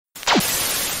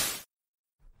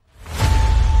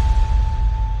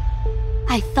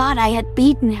I thought I had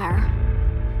beaten her.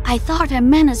 I thought her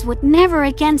menace would never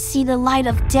again see the light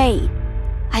of day.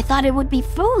 I thought it would be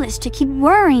foolish to keep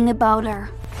worrying about her.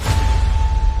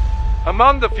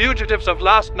 Among the fugitives of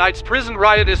last night's prison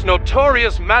riot is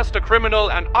notorious master criminal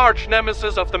and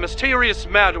arch-nemesis of the mysterious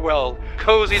Madwell,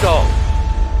 Cozy Doll.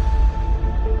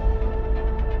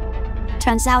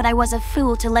 Turns out I was a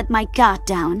fool to let my guard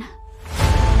down.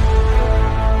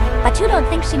 But you don't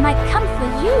think she might come for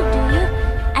you, do you?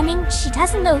 I mean, she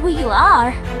doesn't know who you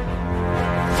are.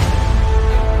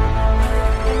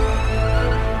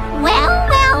 Well,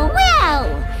 well, well!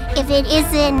 If it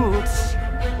isn't...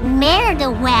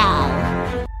 Merdewell.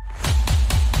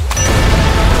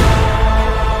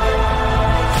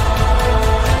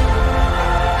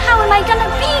 How am I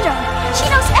gonna beat her? She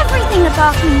knows everything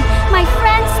about me. My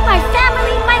friends, my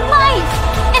family, my life.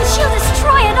 And she'll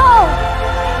destroy it all.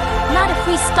 Not if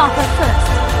we stop her first.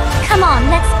 Come on,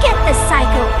 let's get this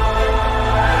psycho.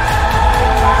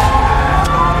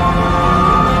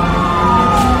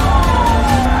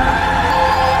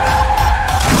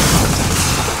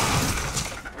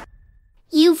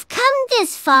 You've come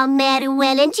this far,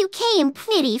 Madwell, and you came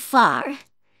pretty far.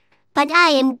 But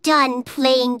I am done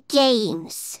playing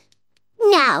games.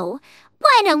 Now,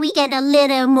 why don't we get a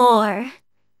little more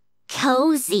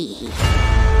cozy?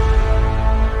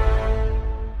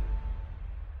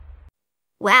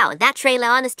 Wow, that trailer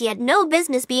honestly had no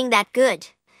business being that good.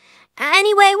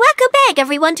 Anyway, welcome back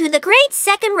everyone to the great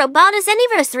second Robotus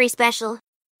anniversary special.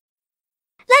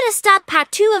 Let us start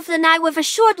part 2 of the night with a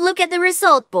short look at the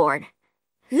result board.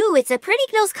 Ooh, it's a pretty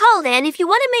close call then. If you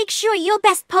want to make sure your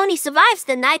best pony survives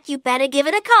the night, you better give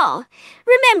it a call.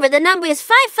 Remember, the number is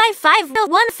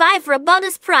 555015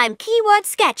 Robotus Prime keyword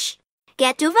sketch.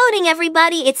 Get to voting,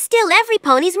 everybody. It's still every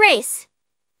pony's race.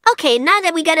 Okay, now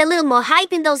that we got a little more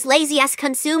hype in those lazy-ass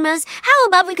consumers, how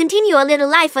about we continue a little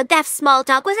life or death small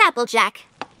talk with Applejack?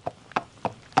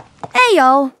 Hey,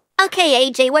 yo. Okay,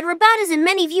 AJ, what Robotus and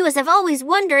many viewers have always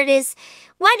wondered is,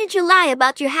 why did you lie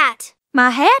about your hat?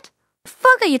 My hat? The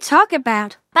fuck are you talking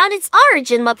about? About its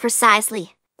origin, more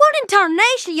precisely. What in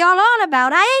tarnation y'all on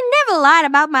about? I ain't never lied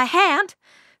about my hat.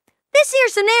 This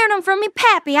here's an heirloom from me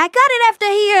pappy. I got it after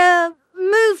he,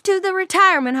 moved to the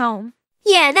retirement home.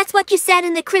 Yeah, that's what you said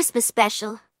in the Christmas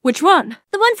special. Which one?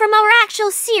 The one from our actual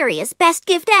series, Best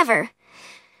Gift Ever.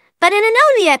 But in an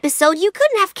earlier episode, you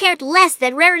couldn't have cared less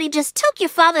that Rarity just took your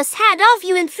father's hat off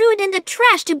you and threw it in the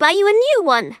trash to buy you a new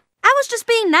one. I was just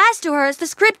being nice to her as the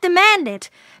script demanded.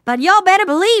 But y'all better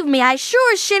believe me, I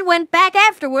sure as shit went back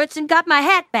afterwards and got my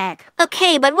hat back.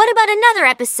 Okay, but what about another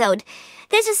episode?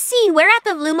 There's a scene where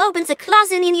Apple Bloom opens a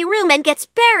closet in your room and gets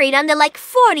buried under like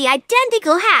 40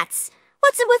 identical hats.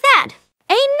 What's up with that?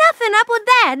 Ain't nothing up with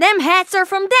that. Them hats are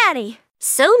from Daddy.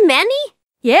 So many?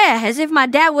 Yeah, as if my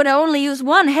dad would have only used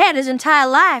one hat his entire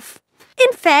life.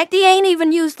 In fact, he ain't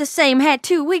even used the same hat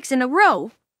 2 weeks in a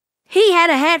row. He had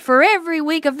a hat for every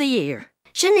week of the year.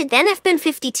 Shouldn't it then have been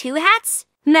 52 hats?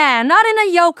 Nah, not in a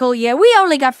yokel year. We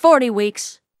only got 40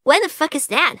 weeks. When the fuck is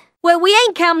that? Well, we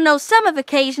ain't counting no summer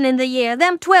vacation in the year.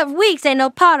 Them 12 weeks ain't no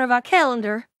part of our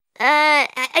calendar.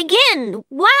 Again,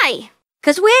 why?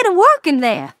 'Cause we ain't working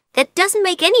there. That doesn't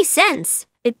make any sense.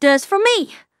 It does for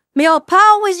me. Me old pa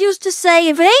always used to say,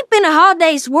 if it ain't been a hard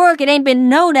day's work, it ain't been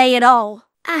no day at all.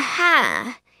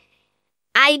 Aha.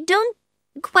 I don't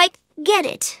quite get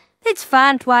it. It's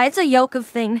fine, Twi. It's a yokel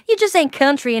thing. You just ain't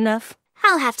country enough.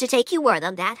 I'll have to take your word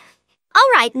on that.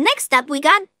 Alright, next up we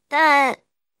got,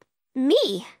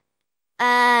 me.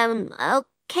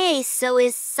 Okay, so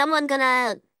is someone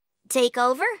gonna take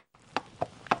over?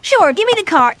 Sure, give me the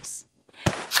cards.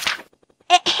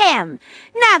 Ahem.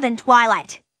 Now then,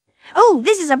 Twilight. Oh,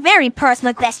 this is a very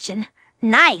personal question.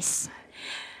 Nice.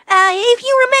 If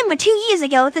you remember 2 years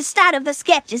ago at the start of the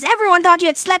sketches, everyone thought you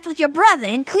had slept with your brother,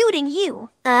 including you.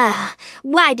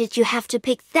 Why did you have to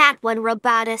pick that one,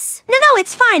 Robotus? No,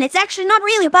 it's fine. It's actually not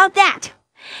really about that.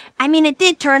 I mean, it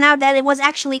did turn out that it was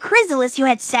actually Chrysalis you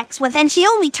had sex with, and she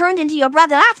only turned into your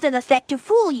brother after the fact to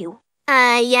fool you.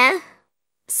 Yeah?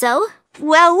 So?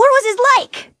 Well, what was it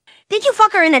like? Did you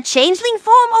fuck her in a changeling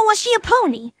form, or was she a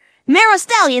pony? Mare or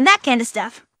stallion, that kind of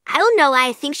stuff. I don't know,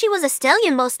 I think she was a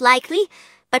stallion most likely.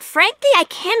 But frankly, I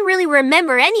can't really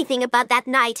remember anything about that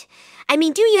night. I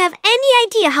mean, do you have any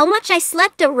idea how much I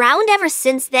slept around ever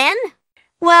since then?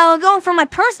 Well, going from my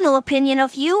personal opinion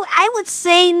of you, I would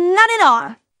say none at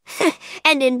all.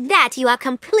 And in that you are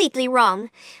completely wrong.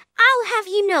 I'll have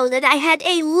you know that I had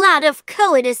a lot of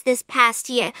coitus this past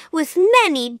year with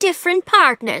many different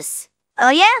partners. Oh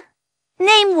yeah?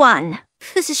 Name one.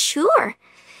 Sure.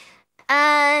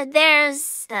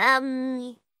 There's,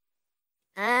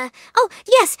 Oh,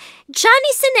 yes,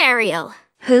 Johnny Scenario.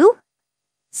 Who?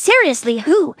 Seriously,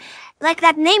 who? Like,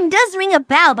 that name does ring a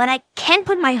bell, but I can't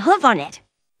put my hoof on it.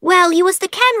 Well, he was the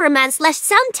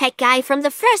cameraman/sound tech guy from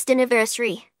the first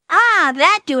anniversary. Ah,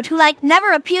 that dude who, like,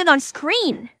 never appeared on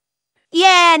screen.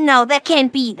 Yeah, no, that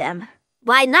can't be them.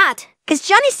 Why not? 'Cause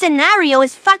Johnny Scenario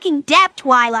is fucking dead,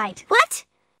 Twilight. What?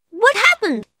 What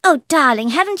happened? Oh, darling,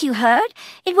 haven't you heard?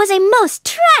 It was a most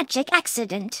tragic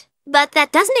accident. But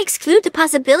that doesn't exclude the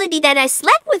possibility that I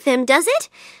slept with him, does it?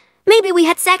 Maybe we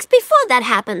had sex before that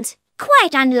happened.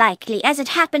 Quite unlikely, as it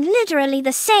happened literally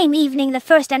the same evening the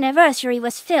first anniversary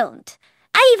was filmed.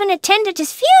 I even attended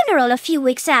his funeral a few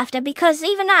weeks after because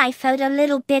even I felt a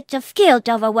little bit of guilt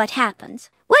over what happened.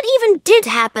 What even did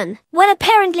happen? Well,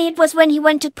 apparently it was when he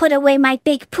went to put away my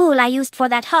big pool I used for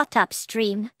that hot tub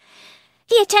stream.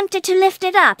 He attempted to lift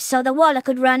it up so the water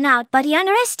could run out, but he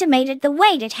underestimated the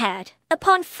weight it had.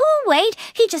 Upon full weight,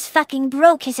 he just fucking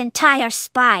broke his entire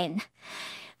spine,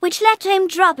 which led to him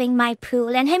dropping my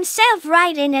pool and himself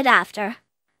right in it after.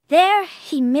 There,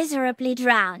 he miserably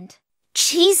drowned.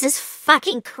 Jesus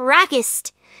fucking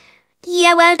Christ.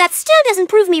 Yeah, well, that still doesn't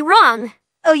prove me wrong.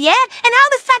 Oh yeah? And how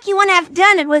the fuck you wanna have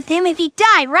done it with him if he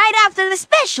died right after the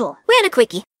special? We had a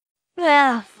quickie.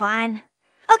 Well, fine.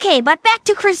 Okay, but back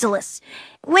to Chrysalis.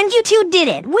 When you two did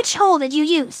it, which hole did you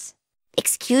use?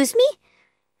 Excuse me?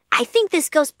 I think this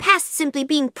goes past simply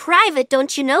being private,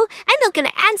 don't you know? I'm not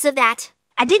gonna answer that.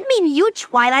 I didn't mean you,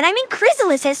 Twilight. I mean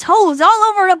Chrysalis has holes all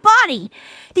over her body.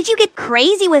 Did you get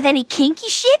crazy with any kinky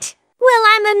shit? Well,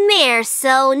 I'm a mare,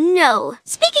 so no.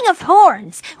 Speaking of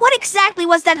horns, what exactly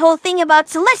was that whole thing about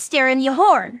Celestia in your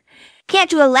horn?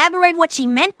 Can't you elaborate what she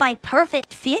meant by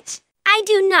perfect fit? I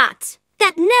do not.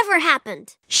 That never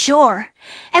happened. Sure.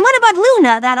 And what about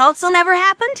Luna? That also never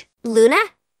happened? Luna?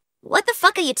 What the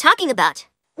fuck are you talking about?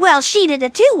 Well, she did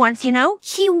it too once, you know.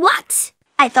 She what?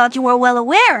 I thought you were well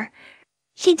aware.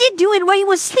 She did do it while you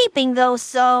was sleeping, though,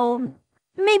 so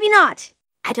maybe not.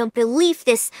 I don't believe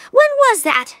this. When was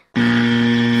that?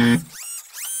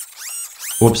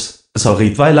 Oops,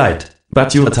 sorry Twilight,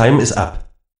 but your time is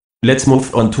up. Let's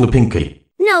move on to Pinky.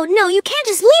 No, you can't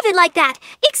just leave it like that.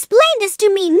 Explain this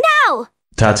to me now.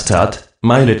 Tut,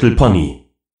 my little pony.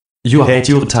 You had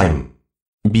your time.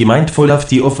 Be mindful of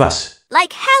the of us.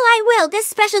 Like hell I will. This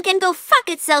special can go fuck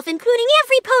itself, including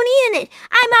every pony in it.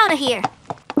 I'm out of here.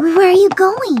 Where are you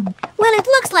going? Well, it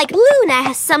looks like Luna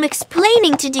has some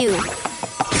explaining to do.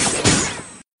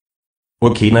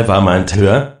 Okay, never mind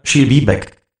her. She'll be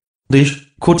back.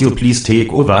 Dish, could you please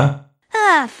take over?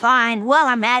 Fine. Well,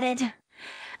 I'm at it.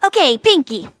 Okay,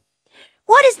 Pinky.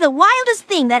 What is the wildest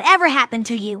thing that ever happened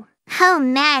to you? Oh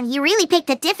man, you really picked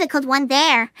a difficult one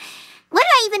there. Where do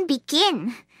I even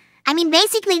begin? I mean,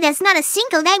 basically there's not a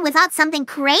single day without something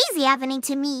crazy happening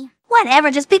to me.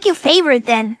 Whatever, just pick your favorite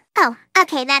then. Oh,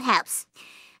 okay, that helps.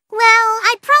 Well,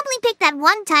 I'd probably pick that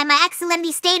one time I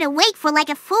accidentally stayed awake for like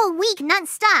a full week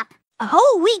non-stop. A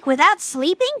whole week without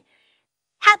sleeping?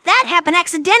 How'd that happen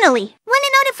accidentally? Well,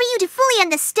 in order for you to fully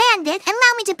understand it,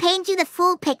 allow me to paint you the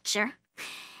full picture.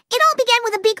 It all began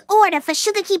with a big order for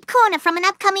Sugarkeep Corner from an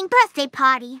upcoming birthday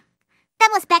party. That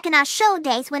was back in our show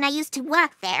days when I used to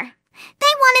work there.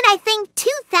 They wanted, I think,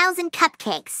 2,000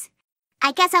 cupcakes.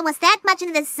 I guess I was that much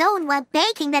in the zone while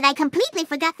baking that I completely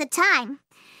forgot the time.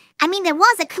 I mean, there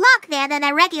was a clock there that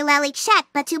I regularly checked,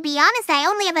 but to be honest, I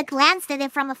only ever glanced at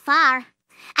it from afar.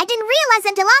 I didn't realize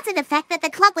until after the fact that the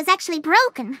clock was actually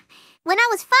broken. When I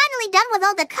was finally done with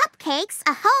all the cupcakes,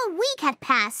 a whole week had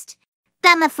passed.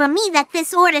 Bummer for me that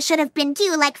this order should have been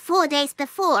due like 4 days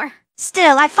before.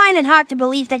 Still, I find it hard to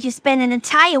believe that you spent an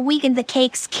entire week in the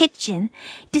cake's kitchen.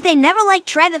 Did they never,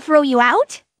 try to throw you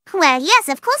out? Well, yes,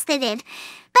 of course they did.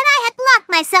 But I had locked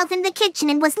myself in the kitchen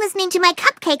and was listening to my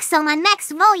cupcake song on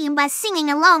max volume by singing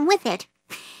along with it.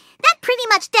 That pretty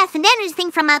much deafened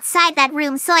anything from outside that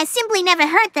room, so I simply never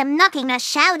heard them knocking or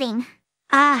shouting.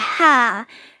 Aha.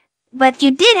 But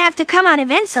you did have to come out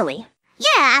eventually.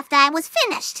 Yeah, after I was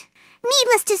finished.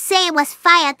 Needless to say, it was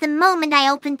fire the moment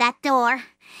I opened that door.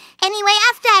 Anyway,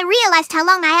 after I realized how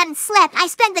long I hadn't slept, I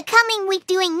spent the coming week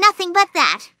doing nothing but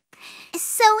that.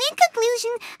 So, in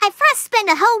conclusion, I first spent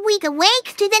a whole week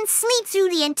awake to then sleep through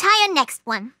the entire next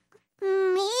one.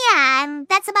 Yeah,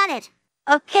 that's about it.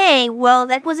 Okay, well,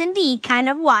 that was indeed kind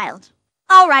of wild.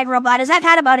 Alright, Robotas, I've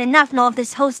had about enough now of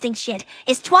this hosting shit.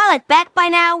 Is Twilight back by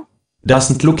now?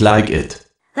 Doesn't look like it.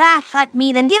 Ah, fuck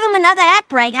me, then give him another ad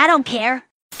break, I don't care.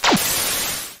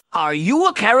 Are you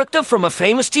a character from a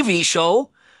famous TV show?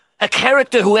 A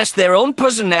character who has their own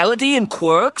personality and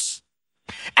quirks?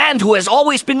 And who has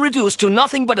always been reduced to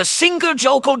nothing but a single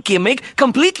joke or gimmick,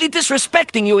 completely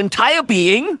disrespecting your entire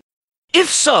being? If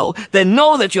so, then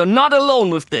know that you're not alone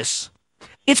with this.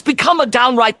 It's become a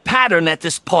downright pattern at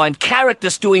this point,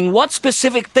 characters doing one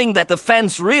specific thing that the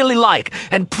fans really like,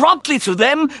 and promptly to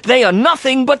them, they are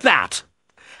nothing but that.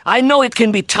 I know it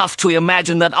can be tough to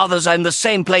imagine that others are in the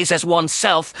same place as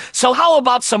oneself, so how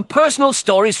about some personal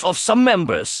stories of some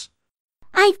members?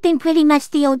 I've been pretty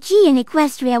much the OG in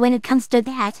Equestria when it comes to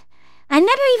that. I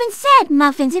never even said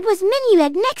Muffins, it was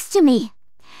Minuet next to me.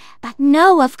 But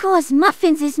no, of course,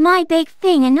 Muffins is my big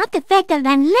thing and not the fact that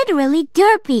I'm literally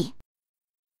derpy.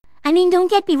 I mean, don't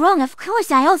get me wrong, of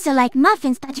course I also like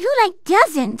Muffins, but who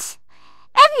doesn't?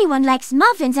 Everyone likes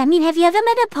muffins. I mean, have you ever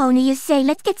met a pony? You say,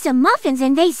 let's get some muffins,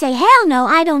 and they say, hell no,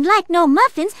 I don't like no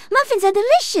muffins. Muffins are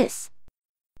delicious.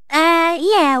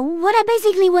 Yeah, what I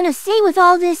basically want to say with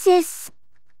all this is,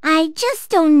 I just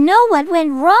don't know what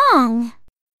went wrong.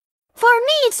 For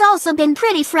me, it's also been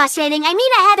pretty frustrating. I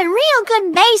mean, I had a real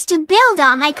good base to build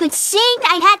on. I could sing,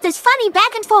 I had this funny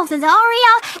back and forth with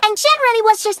Oreo, and generally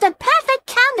was just a perfect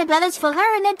counterbalance for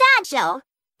her in a dad show.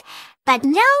 But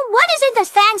no, what is it the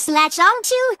fans latch on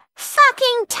to?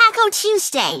 Fucking Taco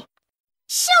Tuesday.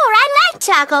 Sure, I like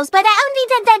tacos, but I only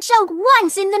did that joke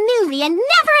once in the movie and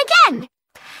never again.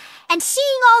 And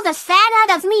seeing all the fan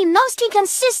out of me mostly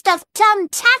consists of dumb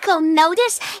taco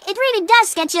notice, it really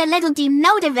does get you a little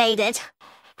demotivated.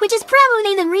 Which is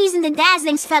probably the reason the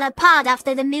Dazzlings fell apart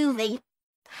after the movie.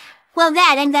 Well,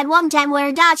 that and that one time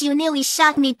where Dachu nearly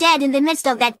shot me dead in the midst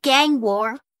of that gang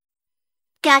war.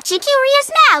 Got you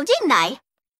curious now, didn't I?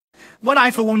 Well, I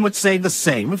for one would say the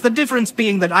same, with the difference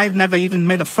being that I've never even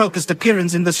made a focused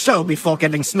appearance in the show before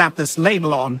getting slapped this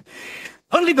label on.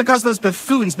 Only because those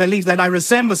buffoons believe that I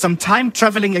resemble some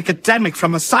time-traveling academic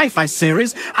from a sci-fi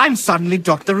series, I'm suddenly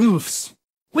Dr. Oofs.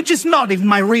 Which is not even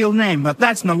my real name, but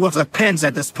that's not worth a pins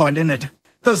at this point, innit?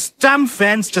 Those dumb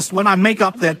fans just wanna make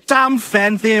up their dumb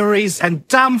fan theories and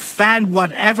dumb fan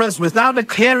whatevers without a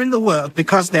care in the world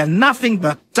because they're nothing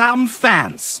but dumb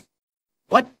fans.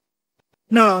 What?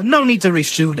 No need to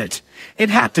reshoot it. It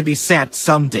had to be said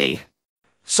someday.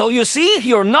 So you see,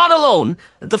 you're not alone.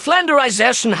 The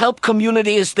Flanderization Help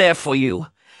community is there for you.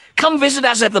 Come visit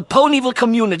us at the Ponyville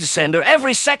Community Center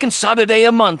every second Saturday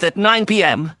a month at 9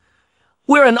 p.m.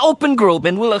 We're an open group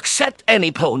and will accept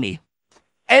any pony.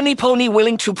 Any pony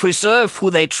willing to preserve who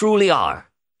they truly are.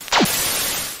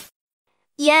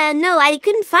 Yeah, no, I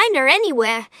couldn't find her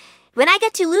anywhere. When I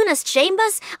got to Luna's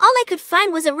chambers, all I could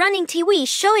find was a running TV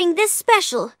showing this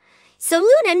special. So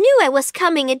Luna knew I was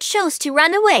coming and chose to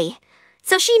run away.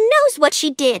 So she knows what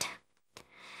she did.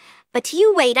 But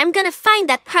you wait, I'm gonna find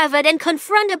that pervert and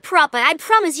confront her proper, I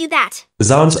promise you that.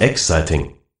 Sounds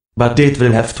exciting. But that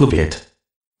will have to wait.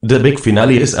 The big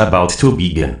finale is about to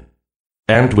begin.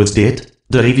 And with that,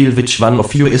 the reveal which one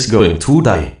of you is going to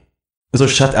die. So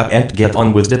shut up and get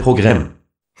on with the program.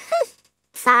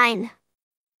 Fine.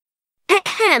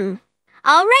 Ahem.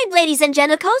 Alright, ladies and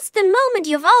genitals, the moment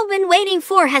you've all been waiting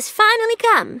for has finally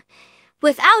come.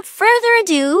 Without further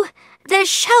ado, the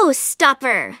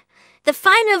showstopper. The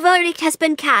final verdict has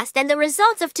been cast, and the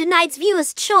results of tonight's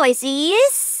viewer's choice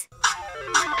is...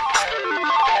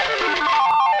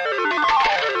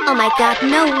 Oh my god,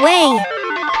 no way!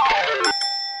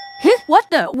 What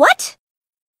the? What?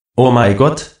 Oh my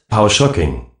god, how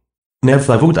shocking.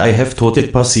 Never would I have thought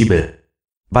it possible.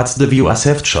 But the viewers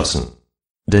have chosen.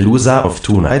 The loser of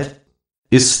tonight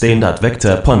is Standard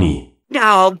Vector Pony.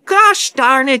 Oh, gosh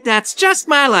darn it, that's just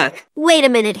my luck. Wait a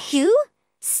minute, who?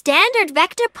 Standard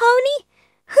Vector Pony?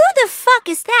 Who the fuck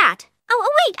is that? Oh,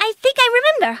 wait, I think I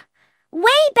remember.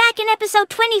 Way back in episode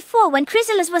 24 when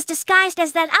Chrysalis was disguised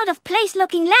as that out-of-place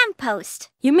looking lamppost.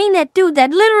 You mean that dude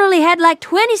that literally had like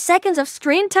 20 seconds of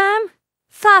screen time?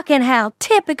 Fucking hell,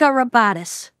 typical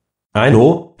Robotus. I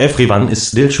know, everyone is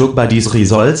still shocked by these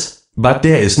results, but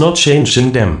there is no change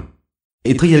in them.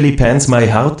 It really pains my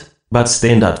heart, but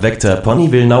Standard Vector Pony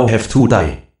will now have to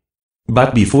die.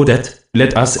 But before that,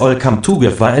 let us all come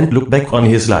together and look back on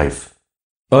his life.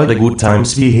 All the good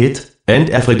times we had, and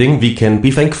everything we can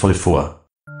be thankful for.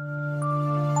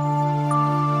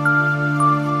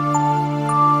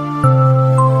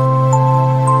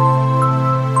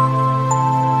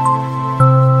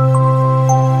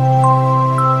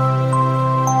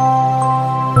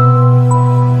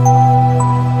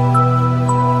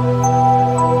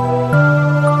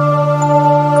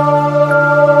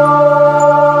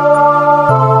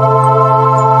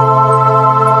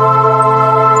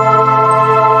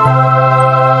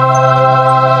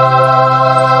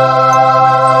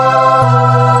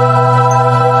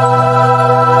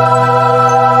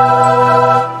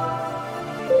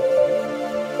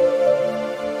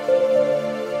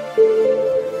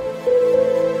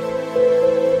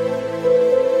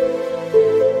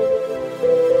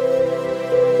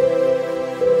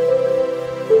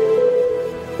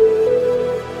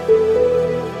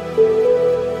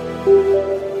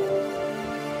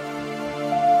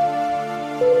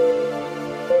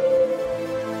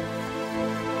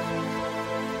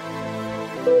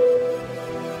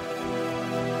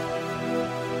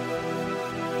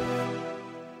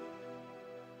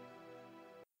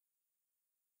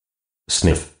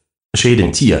 Sniff.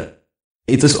 Shading tear.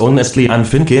 It is honestly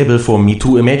unthinkable for me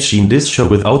to imagine this show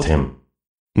without him.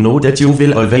 Know that you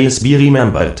will always be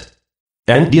remembered.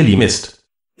 And dearly missed.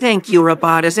 Thank you,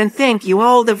 Robotas, and thank you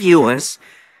all the viewers.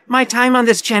 My time on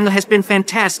this channel has been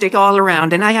fantastic all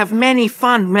around, and I have many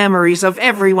fond memories of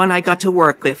everyone I got to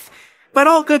work with. But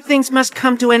all good things must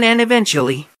come to an end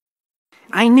eventually.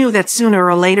 I knew that sooner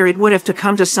or later it would have to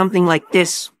come to something like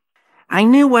this. I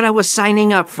knew what I was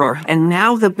signing up for, and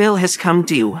now the bill has come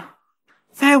due.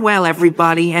 Farewell,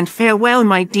 everybody, and farewell,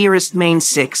 my dearest main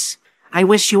six. I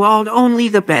wish you all only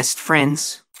the best,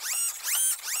 friends.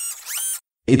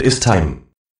 It is time.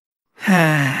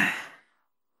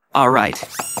 All right.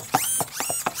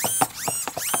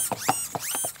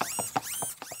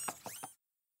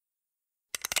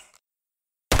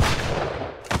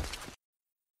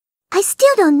 I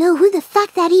still don't know who the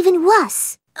fuck that even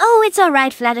was. Oh, it's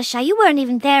alright, Fluttershy. You weren't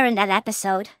even there in that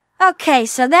episode. Okay,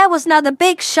 so that was not the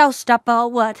big showstopper or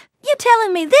what? You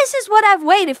telling me this is what I've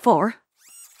waited for?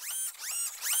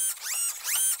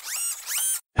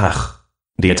 Ach,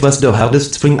 that was the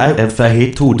hardest thing I ever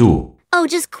had to do. Oh,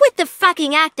 just quit the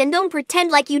fucking act and don't pretend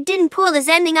like you didn't pull this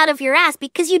ending out of your ass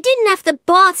because you didn't have the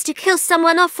balls to kill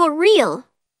someone off for real.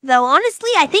 Though honestly,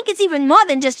 I think it's even more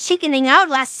than just chickening out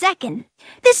last second.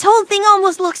 This whole thing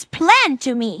almost looks planned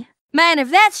to me. Man,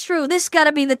 if that's true, this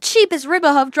gotta be the cheapest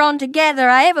ripoff drawn together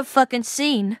I ever fucking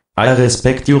seen. I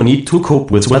respect your need to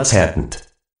cope with what's happened.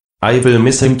 I will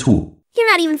miss him too. You're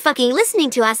not even fucking listening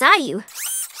to us, are you?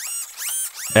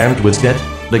 And with that,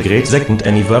 the great second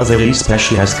anniversary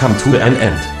special has come to an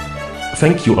end.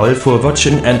 Thank you all for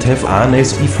watching and have a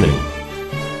nice evening.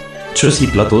 Tschüssi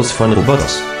Plottos von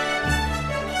Robotos.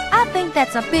 I think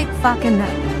that's a big fucking no.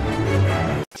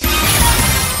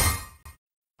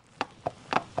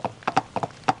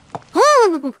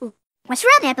 What's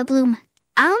wrong, Apple Bloom?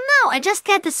 I don't know, I just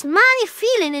get this mighty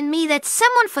feeling in me that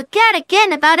someone forgot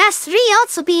again about us three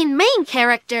also being main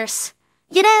characters.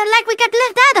 You know, like we got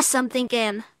left out of something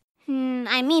again.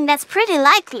 I mean, that's pretty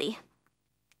likely.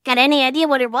 Got any idea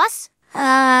what it was?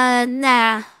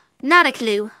 Nah. Not a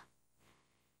clue.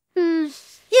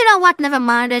 You know what, never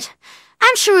mind it.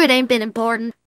 I'm sure it ain't been important.